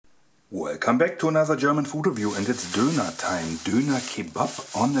Welcome back to another German food review, and it's Döner time. Döner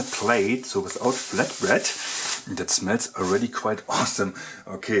Kebab on a plate, so without flatbread. That smells already quite awesome.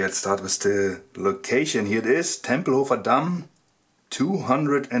 Okay, let's start with the location. Here it is, Tempelhofer Damm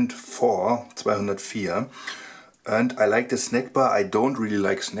 204. And I like the snack bar. I don't really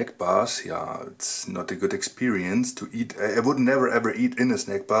like snack bars. Yeah, it's not a good experience to eat. I would never ever eat in a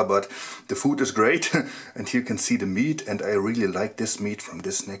snack bar, but the food is great. And here you can see the meat, and I really like this meat from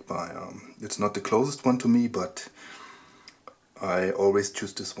this snack bar. It's not the closest one to me, but I always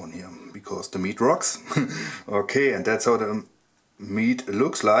choose this one here because the meat rocks. Okay, and that's how the meat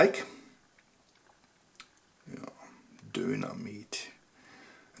looks like. Yeah, Döner meat.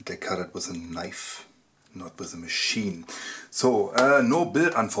 And they cut it with a knife, not with a machine. So, no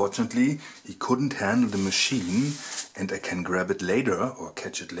bill, unfortunately. He couldn't handle the machine, and I can grab it later or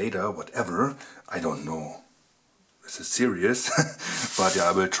catch it later, whatever. I don't know. This is serious. But yeah,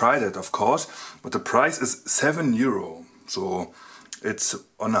 I will try that, of course. But the price is €7. So it's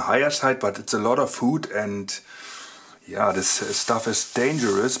on a higher side, but it's a lot of food, and yeah, this stuff is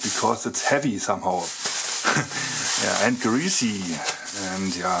dangerous because it's heavy somehow. Yeah, and greasy,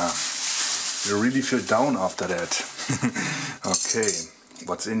 and yeah, you really feel down after that. Okay,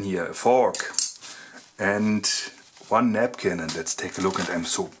 what's in here? A fork and one napkin, and let's take a look. And I'm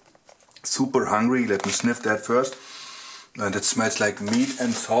so super hungry. Let me sniff that first. And it smells like meat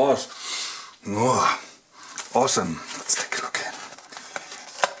and sauce. Oh, awesome. Let's take a look.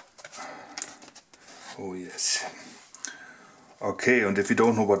 Oh yes. Okay, and if you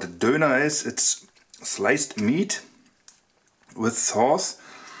don't know what a Döner is, it's sliced meat with sauce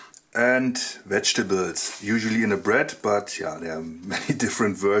and vegetables, usually in a bread, but yeah, there are many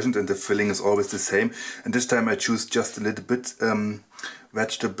different versions and the filling is always the same. And this time I choose just a little bit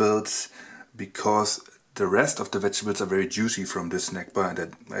vegetables because the rest of the vegetables are very juicy from this snack bar,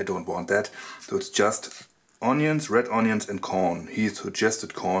 and I don't want that. So it's just onions, red onions and corn. He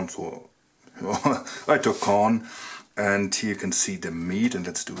suggested corn, so I took corn. And here you can see the meat, and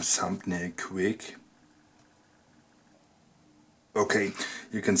let's do a thumbnail quick. Okay,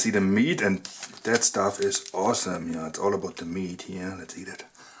 you can see the meat, and that stuff is awesome. Yeah, it's all about the meat here. Let's eat it.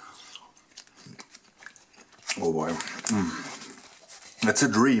 Oh boy. That's a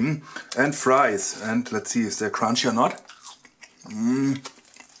dream. And fries. And let's see if they're crunchy or not.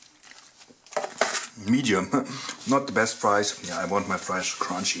 Medium. Not the best fries. Yeah, I want my fries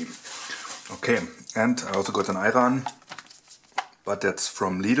crunchy. Okay, and I also got an Ayran, but that's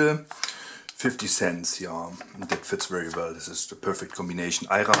from Lidl. 50 cents, yeah, that fits very well. This is the perfect combination,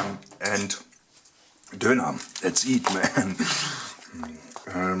 Ayran and Döner. Let's eat, man.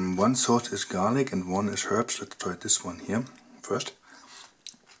 One sauce is garlic and one is herbs. Let's try this one here first.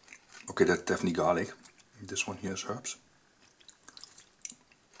 Okay, that's definitely garlic. This one here is herbs.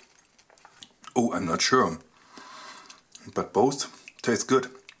 Oh, I'm not sure, but both taste good.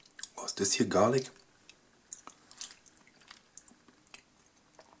 Was this here garlic?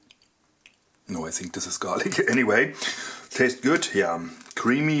 No, I think this is garlic. Anyway, tastes good. Yeah,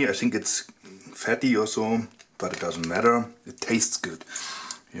 creamy. I think it's fatty or so, but it doesn't matter. It tastes good.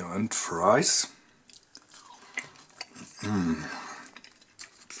 Yeah, and fries. And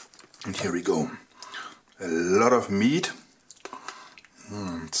here we go. A lot of meat.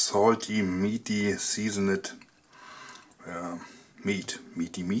 Salty, meaty, seasoned.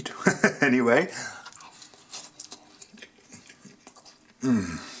 Meaty meat. Anyway.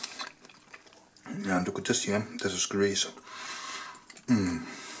 Yeah, look at this here. This is grease. Oh,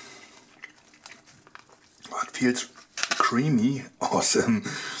 it feels creamy, awesome,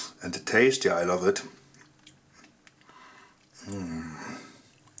 and the taste, yeah, I love it.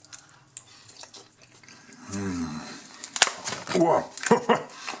 Whoa.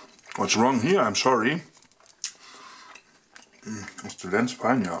 What's wrong here? I'm sorry. Is the lens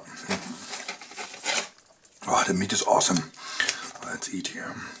fine? Yeah. Oh, the meat is awesome. Let's eat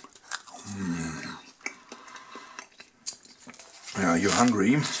here. Yeah, you're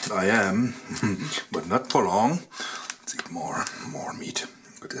hungry. I am, but not for long. Let's eat more meat.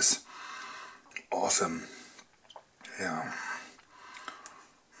 Look at this. Awesome. Yeah.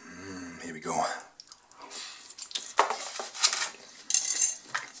 Here we go.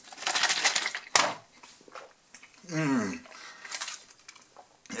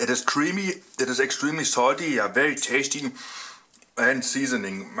 It is creamy. It is extremely salty. Yeah, very tasty. And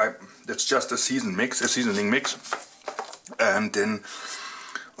seasoning. It's just a seasoning mix. And then,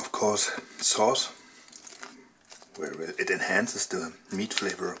 of course, sauce, where it enhances the meat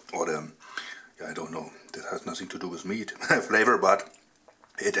flavor, or the, yeah, I don't know, that has nothing to do with meat flavor, but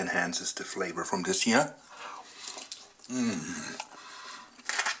it enhances the flavor from this here.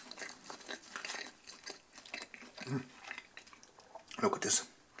 Look at this,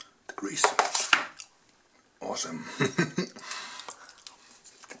 the grease. Awesome.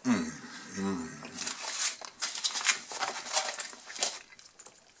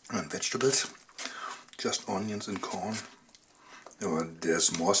 And vegetables, just onions and corn.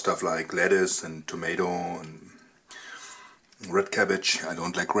 There's more stuff like lettuce and tomato and red cabbage. I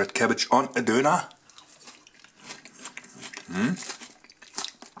don't like red cabbage on a döner.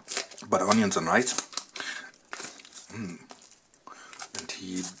 But onions are nice. And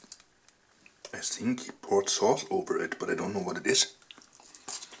I think he poured sauce over it, but I don't know what it is.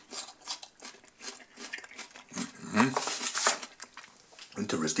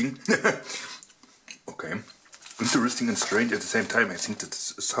 Interesting. Okay. Interesting and strange at the same time. I think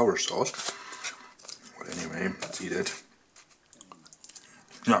that's a sour sauce. But anyway, let's eat it.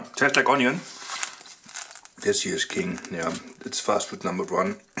 Yeah, tastes like onion. This here is king. Yeah, it's fast food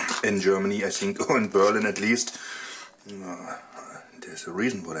 #1 in Germany, I think, or in Berlin at least. There's a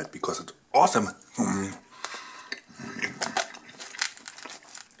reason for that, because it's awesome.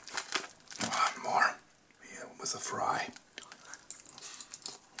 More here with a fry.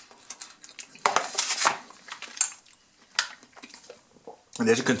 And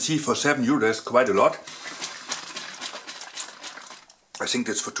as you can see, for €7 that's quite a lot. I think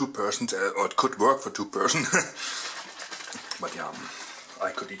that's for 2 persons, or it could work for 2 persons. But yeah,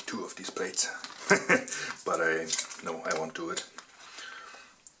 I could eat 2 of these plates. But no, I won't do it.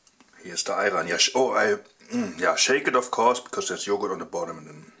 Here's the ayran. Yeah, shake it of course, because there's yogurt on the bottom, and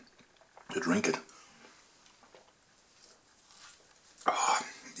then you drink it. Oh,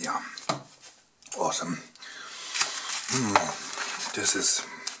 yeah, awesome. This is,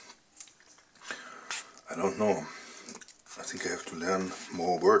 I don't know. I think I have to learn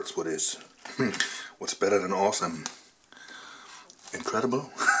more words for this. What's better than awesome?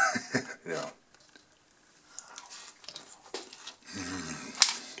 Incredible? Yeah.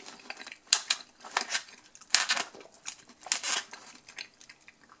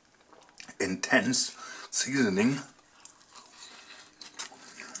 Intense seasoning.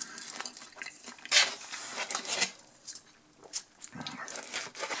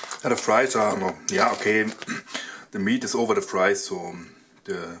 The fries are, yeah, okay. The meat is over the fries, so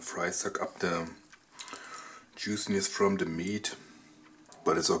the fries suck up the juiciness from the meat.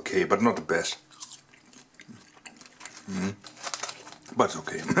 But it's okay, but not the best. But it's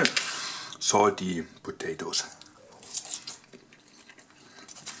okay. Salty potatoes.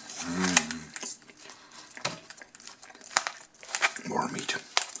 More meat.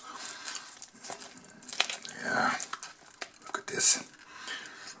 Yeah, look at this.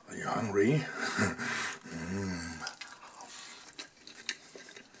 Are you hungry?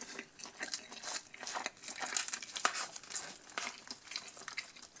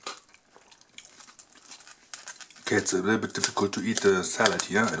 Okay, it's a little bit difficult to eat the salad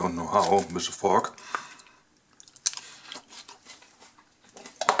here. I don't know how, with a fork.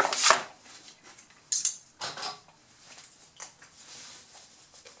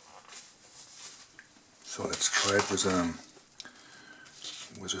 So let's try it with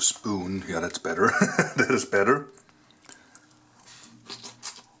a spoon. Yeah, that's better. That is better.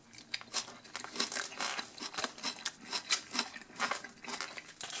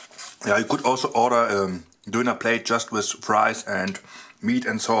 Yeah, you could also order a Döner plate just with fries and meat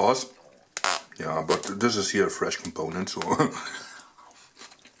and sauce. Yeah, but this is here a fresh component, so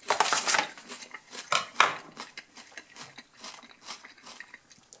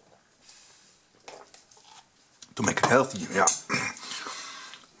to make it healthy, yeah.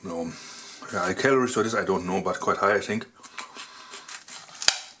 No, yeah, calories for this I don't know, but quite high, I think.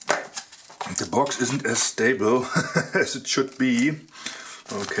 The box isn't as stable as it should be.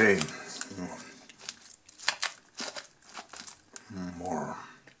 Okay. More.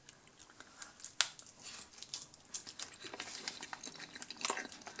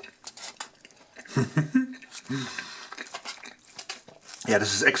 Yeah,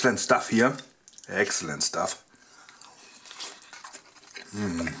 this is excellent stuff here. Excellent stuff.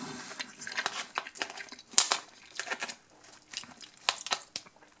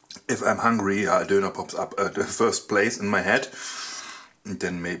 If I'm hungry, a döner pops up at the first place in my head. And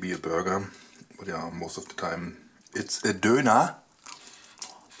then maybe a burger. But yeah, most of the time it's a döner.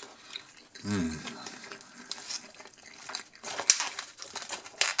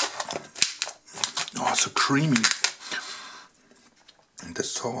 Oh, so creamy. And the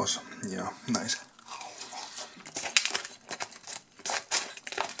sauce, yeah, nice.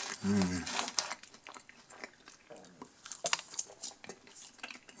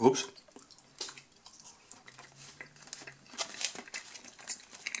 Oops.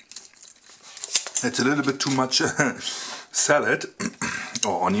 It's a little bit too much salad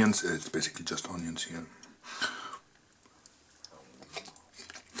or onions. It's basically just onions here.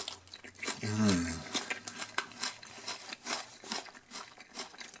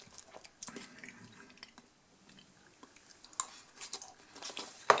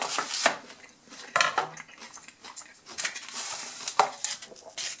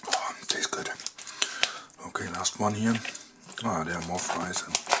 Tastes good. Okay, last one here. Ah, there are more fries,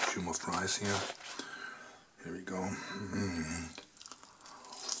 a few more fries here. Here we go.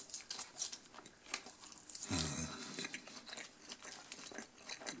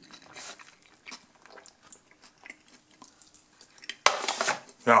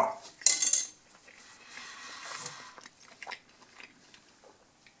 Ja.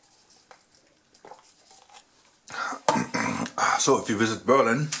 So, if you visit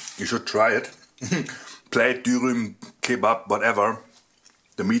Berlin, you should try it. Plate, dürüm, kebab, whatever.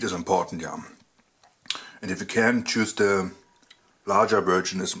 The meat is important, yeah. And if you can, choose the larger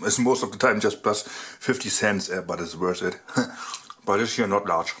version. It's most of the time just plus 50 cents, but it's worth it. But it's here not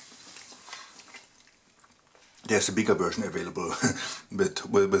large. There's a bigger version available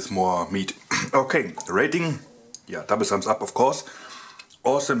with more meat. Okay, rating, yeah, double thumbs up, of course.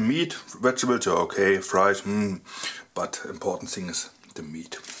 Awesome meat, vegetables are okay, fries, but important thing is the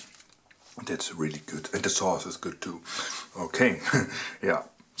meat. That's really good, and the sauce is good too. Okay, yeah.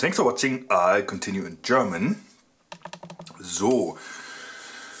 Thanks for watching. I'll continue in German. So,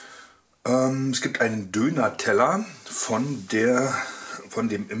 es gibt einen Döner-Teller von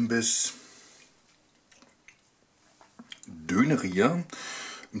dem Imbiss Döneria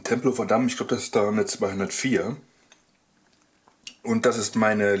im Tempelhofer Damm. Ich glaube, das ist da eine 204. Und das ist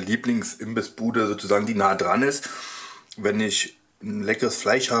meine Lieblingsimbissbude sozusagen, die nah dran ist. Wenn ich ein leckeres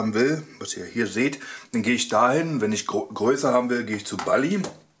Fleisch haben will, was ihr hier seht, dann gehe ich dahin. Wenn ich größer haben will, gehe ich zu Bali.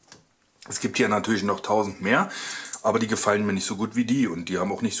 Es gibt hier natürlich noch 1000 mehr, aber die gefallen mir nicht so gut wie die. Und die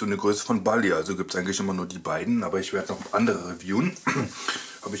haben auch nicht so eine Größe von Bali. Also gibt es eigentlich immer nur die beiden. Aber ich werde noch andere reviewen.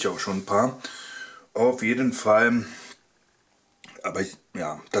 Habe ich auch schon ein paar. Auf jeden Fall. Aber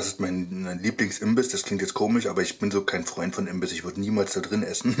ja, das ist mein Lieblingsimbiss. Das klingt jetzt komisch, aber ich bin so kein Freund von Imbiss. Ich würde niemals da drin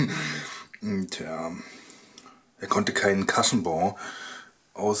essen. Und ja, er konnte keinen Kassenbon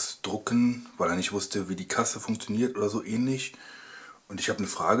ausdrucken, weil er nicht wusste, wie die Kasse funktioniert oder so ähnlich. Und ich habe eine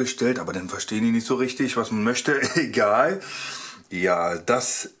Frage gestellt, aber dann verstehen die nicht so richtig, was man möchte. Egal. Ja,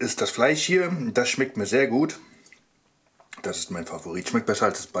 das ist das Fleisch hier. Das schmeckt mir sehr gut. Das ist mein Favorit. Schmeckt besser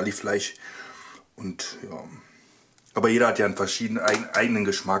als das Bali-Fleisch. Und ja. Aber jeder hat ja einen verschiedenen eigenen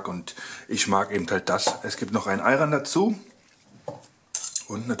Geschmack und ich mag eben halt das. Es gibt noch einen Ayran dazu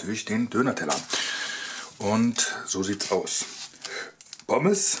und natürlich den Döner-Teller. Und so sieht's aus.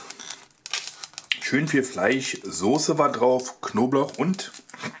 Pommes, schön viel Fleisch, Soße war drauf, Knoblauch und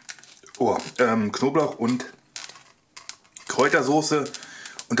Kräutersoße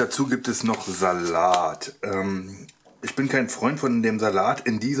und dazu gibt es noch Salat. Ich bin kein Freund von dem Salat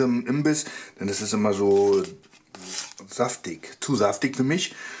in diesem Imbiss, denn es ist immer so saftig, zu saftig für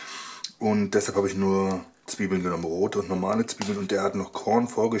mich und deshalb habe ich nur Zwiebeln genommen, rote und normale Zwiebeln und der hat noch Korn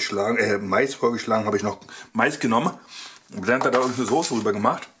vorgeschlagen, Mais vorgeschlagen, habe ich noch Mais genommen und dann hat er da irgendeine Soße rüber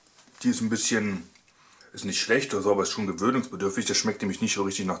gemacht, die ist ein bisschen, ist nicht schlecht oder so, aber ist schon gewöhnungsbedürftig, das schmeckt nämlich nicht so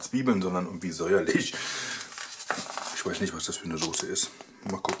richtig nach Zwiebeln, sondern irgendwie säuerlich. Ich weiß nicht, was das für eine Soße ist,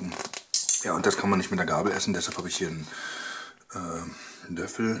 mal gucken. Ja, und das kann man nicht mit der Gabel essen, deshalb habe ich hier einen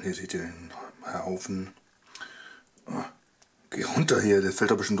Löffel, hier seht ihr den Haufen. Oh, geh runter hier, der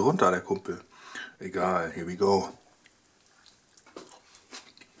fällt doch bestimmt runter, der Kumpel. Egal, here we go.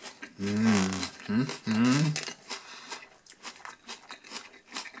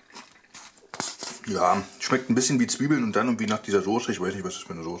 Ja, schmeckt ein bisschen wie Zwiebeln und dann irgendwie nach dieser Soße. Ich weiß nicht, was das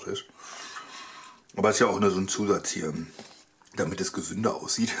für eine Soße ist. Aber es ist ja auch nur so ein Zusatz hier, damit es gesünder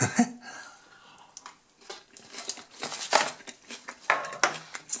aussieht.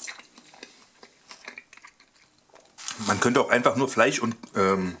 Man könnte auch einfach nur Fleisch und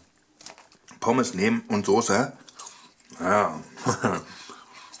Pommes nehmen und Soße. Ja.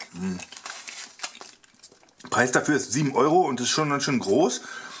 Preis dafür ist 7 € und ist schon ganz schön groß.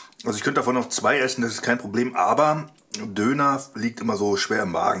 Also ich könnte davon noch 2 essen, das ist kein Problem. Aber Döner liegt immer so schwer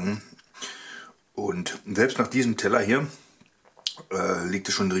im Magen. Und selbst nach diesem Teller hier liegt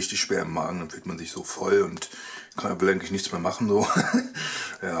es schon richtig schwer im Magen. Dann fühlt man sich so voll und kann eigentlich nichts mehr machen. So.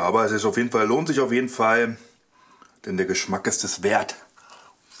 Ja, aber es ist auf jeden Fall, lohnt sich auf jeden Fall. Denn der Geschmack ist es wert.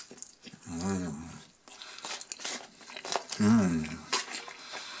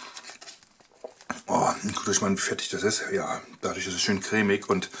 Oh, guckt euch mal, wie fettig das ist. Ja, dadurch ist es schön cremig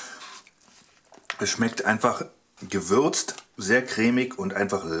und es schmeckt einfach gewürzt, sehr cremig und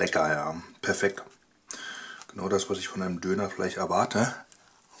einfach lecker. Ja, perfekt. Genau das, was ich von einem Dönerfleisch erwarte.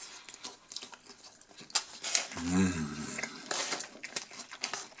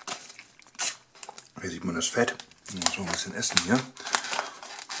 Hier sieht man das Fett. Ich muss noch ein bisschen essen hier.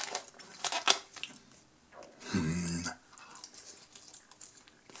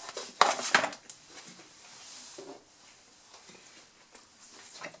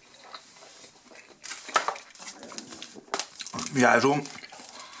 Ja, also,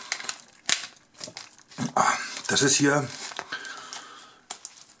 das ist hier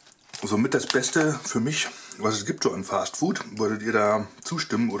somit das Beste für mich, was es gibt so an Fast Food. Würdet ihr da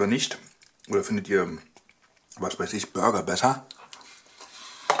zustimmen oder nicht? Oder findet ihr, was weiß ich, Burger besser?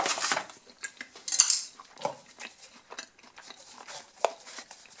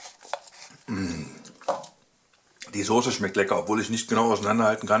 Die Soße schmeckt lecker, obwohl ich nicht genau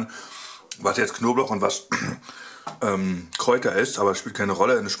auseinanderhalten kann, was jetzt Knoblauch und was Kräuter ist, aber es spielt keine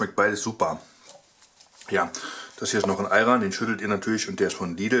Rolle und es schmeckt beides super. Ja, das hier ist noch ein Ayran, den schüttelt ihr natürlich und der ist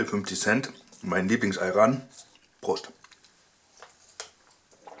von Lidl, 50 Cent. Mein Lieblings-Ayran. Prost.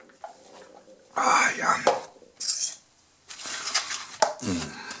 Ah ja.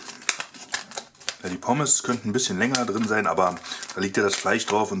 Ja, die Pommes könnten ein bisschen länger drin sein, aber da liegt ja das Fleisch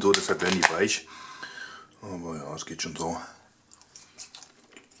drauf und so, deshalb werden die weich. Aber ja, es geht schon so.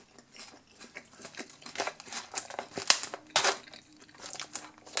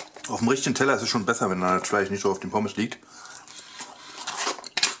 Auf dem richtigen Teller ist es schon besser, wenn das Fleisch nicht so auf den Pommes liegt.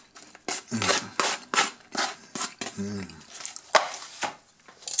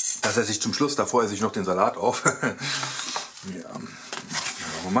 Das esse ich zum Schluss, davor esse ich noch den Salat auf. Ja.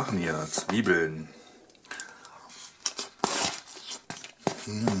 Was wir machen hier? Zwiebeln.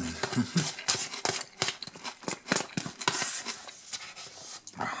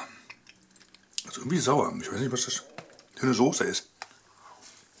 Das ist irgendwie sauer. Ich weiß nicht, was das für eine Soße ist.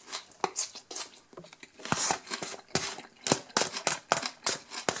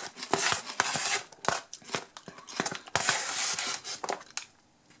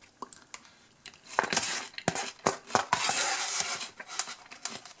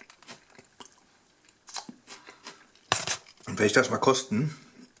 Und wenn ich das mal kosten,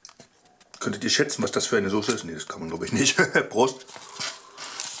 könntet ihr schätzen, was das für eine Soße ist? Nee, das kann man glaube ich nicht. Prost.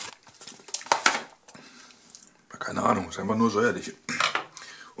 Keine Ahnung, ist einfach nur säuerlich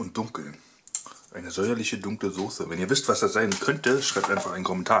und dunkel. Eine säuerliche, dunkle Soße. Wenn ihr wisst, was das sein könnte, schreibt einfach einen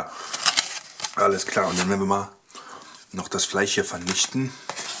Kommentar. Alles klar, und dann werden wir mal noch das Fleisch hier vernichten.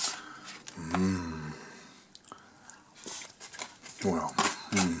 Oh ja.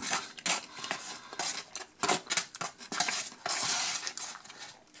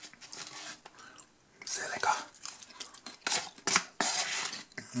 Sehr lecker.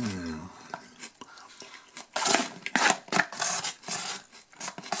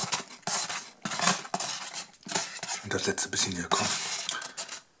 Und das letzte bisschen hier kommt.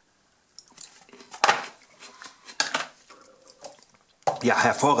 Ja,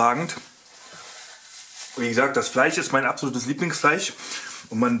 hervorragend. Wie gesagt, das Fleisch ist mein absolutes Lieblingsfleisch.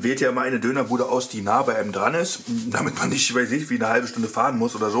 Und man wählt ja immer eine Dönerbude aus, die nah bei einem dran ist, damit man nicht, weiß ich, wie eine halbe Stunde fahren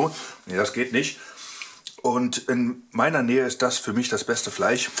muss oder so. Nee, das geht nicht. Und in meiner Nähe ist das für mich das beste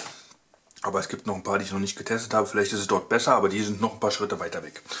Fleisch. Aber es gibt noch ein paar, die ich noch nicht getestet habe. Vielleicht ist es dort besser, aber die sind noch ein paar Schritte weiter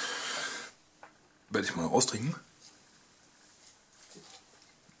weg. Werde ich mal noch austrinken.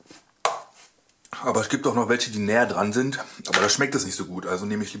 Aber es gibt auch noch welche, die näher dran sind. Aber da schmeckt es nicht so gut. Also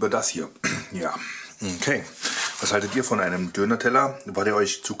nehme ich lieber das hier. Ja, okay. Was haltet ihr von einem Döner-Teller? War der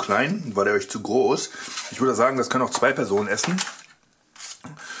euch zu klein? War der euch zu groß? Ich würde sagen, das können auch 2 Personen essen.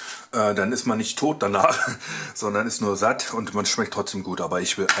 Dann ist man nicht tot danach, sondern ist nur satt und man schmeckt trotzdem gut. Aber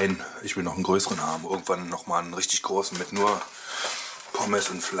ich will noch einen größeren haben. Irgendwann nochmal einen richtig großen mit nur Pommes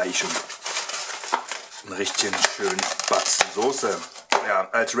und Fleisch und einen richtig schönen Batzen Soße. Ja,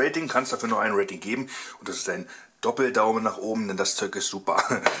 als Rating kann es dafür nur ein Rating geben. Und das ist ein Doppeldaumen nach oben, denn das Zeug ist super.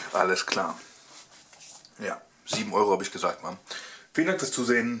 Alles klar. Ja, 7 € habe ich gesagt, Mann. Vielen Dank fürs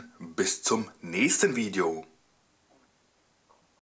Zusehen. Bis zum nächsten Video.